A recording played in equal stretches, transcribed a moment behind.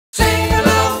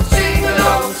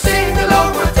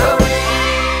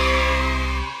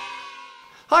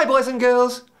Hi boys and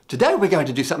girls! Today we're going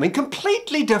to do something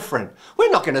completely different. We're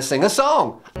not going to sing a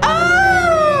song.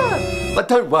 But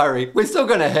don't worry, we're still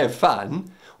going to have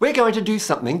fun. We're going to do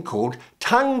something called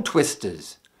tongue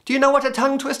twisters. Do you know what a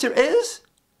tongue twister is?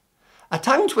 A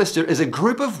tongue twister is a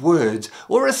group of words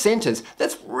or a sentence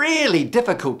that's really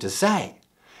difficult to say.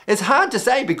 It's hard to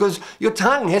say because your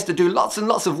tongue has to do lots and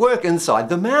lots of work inside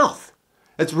the mouth.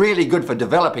 It's really good for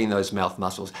developing those mouth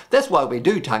muscles. That's why we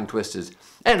do tongue twisters.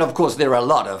 And of course they're a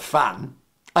lot of fun.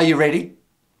 Are you ready?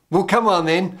 Well, come on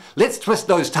then. Let's twist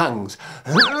those tongues.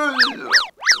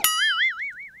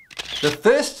 The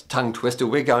first tongue twister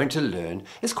we're going to learn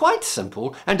is quite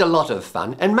simple and a lot of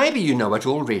fun, and maybe you know it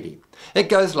already. It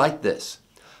goes like this.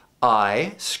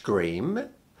 I scream,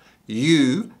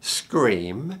 you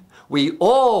scream, we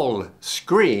all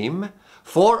scream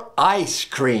for ice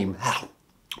cream.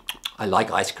 I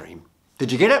like ice cream.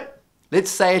 Did you get it?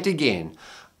 Let's say it again.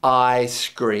 I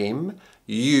scream,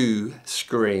 you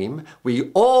scream, we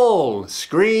all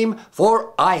scream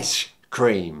for ice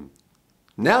cream.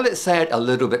 Now let's say it a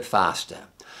little bit faster.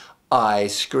 I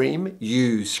scream,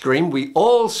 you scream, we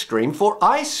all scream for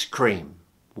ice cream.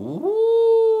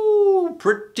 Ooh,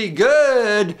 pretty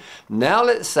good. Now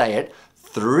let's say it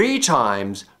 3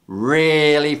 times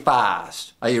really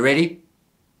fast. Are you ready?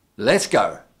 Let's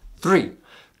go. 3,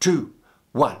 2,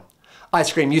 1. I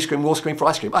scream, you scream, we all scream for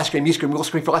ice cream. I scream, you scream, we all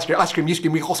scream for ice cream. I scream, you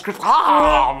scream, we all scream for...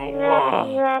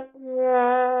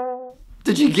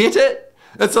 Did you get it?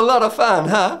 It's a lot of fun,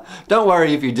 huh? Don't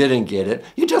worry if you didn't get it.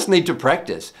 You just need to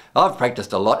practice. I've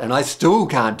practiced a lot and I still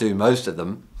can't do most of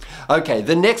them. Okay,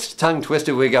 the next tongue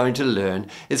twister we're going to learn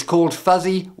is called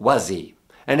Fuzzy Wuzzy.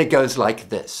 And it goes like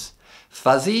this.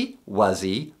 Fuzzy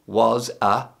Wuzzy was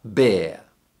a bear.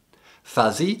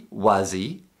 Fuzzy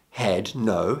Wuzzy had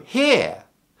no hair.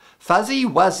 Fuzzy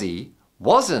Wuzzy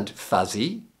wasn't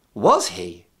fuzzy, was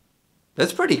he?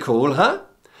 That's pretty cool, huh?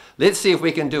 Let's see if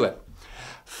we can do it.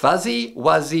 Fuzzy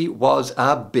Wuzzy was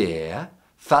a bear.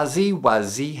 Fuzzy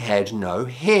Wuzzy had no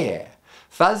hair.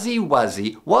 Fuzzy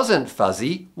Wuzzy wasn't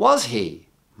fuzzy, was he?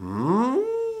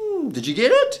 Did you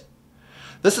get it?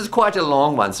 This is quite a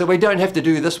long one, so we don't have to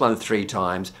do this one 3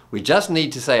 times. We just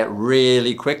need to say it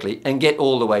really quickly and get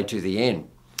all the way to the end.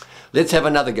 Let's have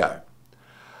another go.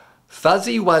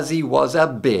 Fuzzy Wuzzy was a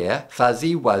bear.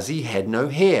 Fuzzy Wuzzy had no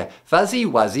hair. Fuzzy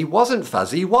Wuzzy wasn't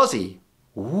fuzzy, was he?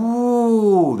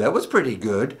 Ooh, that was pretty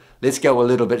good. Let's go a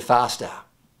little bit faster.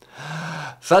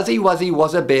 Fuzzy Wuzzy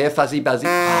was a bear. Fuzzy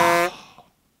Wuzzy...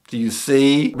 Do you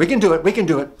see? We can do it. We can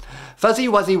do it. Fuzzy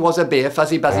Wuzzy was a bear.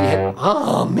 Fuzzy Wuzzy had...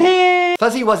 Oh, man.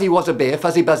 Fuzzy Wuzzy was a bear.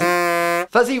 Fuzzy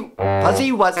Wuzzy...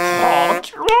 Fuzzy was...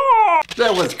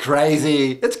 That was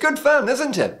crazy. It's good fun,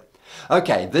 isn't it?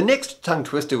 Okay, the next tongue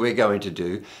twister we're going to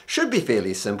do should be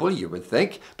fairly simple, you would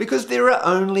think, because there are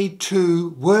only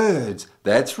 2 words.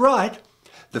 That's right.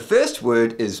 The first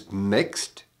word is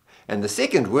mixed, and the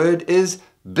second word is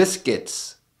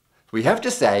biscuits. We have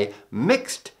to say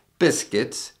mixed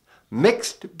biscuits,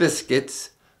 mixed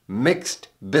biscuits, mixed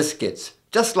biscuits.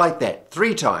 Just like that,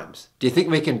 3 times. Do you think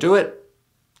we can do it?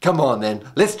 Come on then,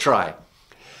 let's try.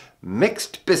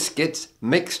 Mixed biscuits,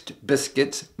 mixed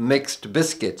biscuits, mixed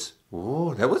biscuits.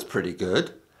 Oh, that was pretty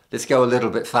good. Let's go a little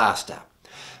bit faster.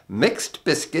 Mixed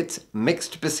biscuits,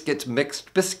 mixed biscuits,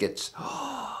 mixed biscuits.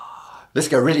 Let's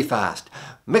go really fast.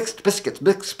 Mixed biscuits,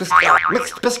 mixed biscuits,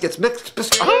 mixed biscuits, mixed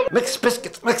biscuits, mixed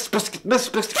biscuits, mixed biscuits,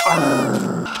 mixed biscuits.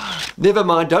 Never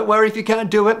mind, don't worry if you can't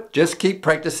do it. Just keep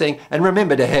practicing and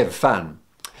remember to have fun.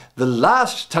 The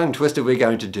last tongue twister we're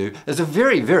going to do is a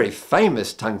very, very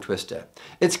famous tongue twister.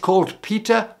 It's called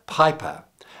Peter Piper.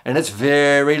 And it's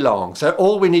very long, so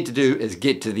all we need to do is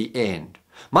get to the end.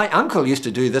 My uncle used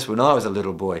to do this when I was a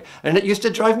little boy, and it used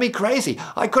to drive me crazy.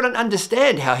 I couldn't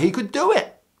understand how he could do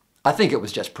it. I think it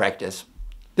was just practice.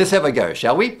 Let's have a go,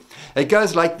 shall we? It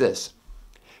goes like this.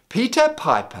 Peter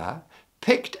Piper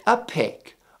picked a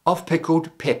peck of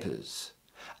pickled peppers.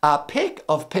 A peck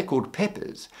of pickled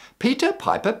peppers Peter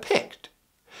Piper picked.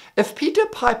 If Peter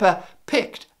Piper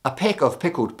picked a peck of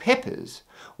pickled peppers,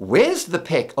 where's the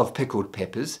peck of pickled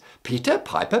peppers Peter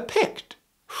Piper picked?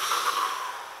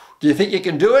 Do you think you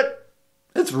can do it?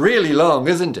 It's really long,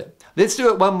 isn't it? Let's do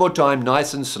it one more time,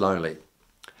 nice and slowly.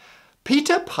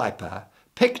 Peter Piper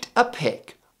picked a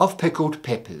peck of pickled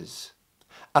peppers.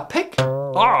 A peck...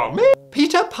 Oh, man!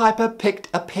 Peter Piper picked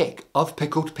a peck of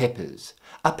pickled peppers.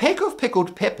 A peck of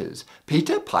pickled peppers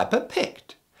Peter Piper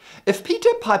picked. If Peter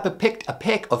Piper picked a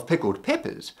peck of pickled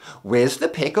peppers, where's the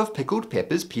peck of pickled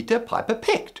peppers Peter Piper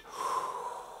picked?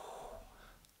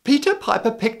 Peter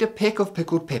Piper picked a peck of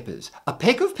pickled peppers. A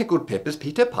peck of pickled peppers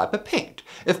Peter Piper picked.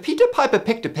 If Peter Piper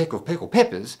picked a peck of pickled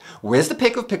peppers, where's the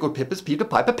peck of pickled peppers Peter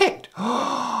Piper picked?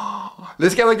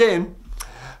 Let's go again.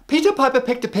 Peter Piper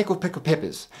picked a peck of pickled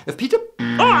peppers. If Peter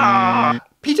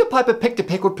Piper picked a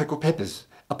peck of pickled peppers.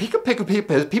 A peck of pickled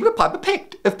peppers Peter Piper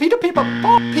picked. If Peter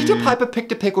Piper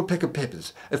picked a peck of pickled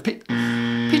peppers. If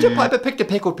Peter Piper picked a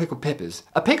peck of pickled peppers.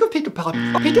 A peck of Peter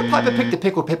Piper picked a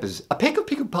pickled peppers. A peck of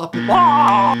pickled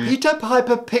peppers. Peter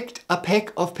Piper picked a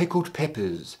peck of pickled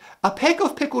peppers. A peck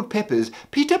of pickled peppers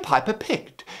Peter Piper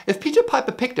picked. If Peter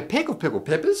Piper picked a peck of pickled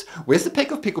peppers, where's the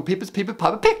peck of pickled peppers Peter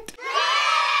Piper picked?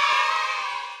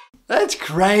 That's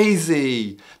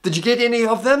crazy! Did you get any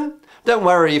of them? Don't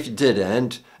worry if you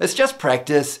didn't. It's just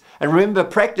practice. And remember,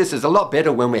 practice is a lot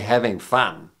better when we're having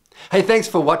fun. Hey, thanks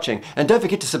for watching. And don't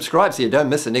forget to subscribe so you don't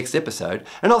miss the next episode.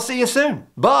 And I'll see you soon.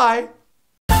 Bye!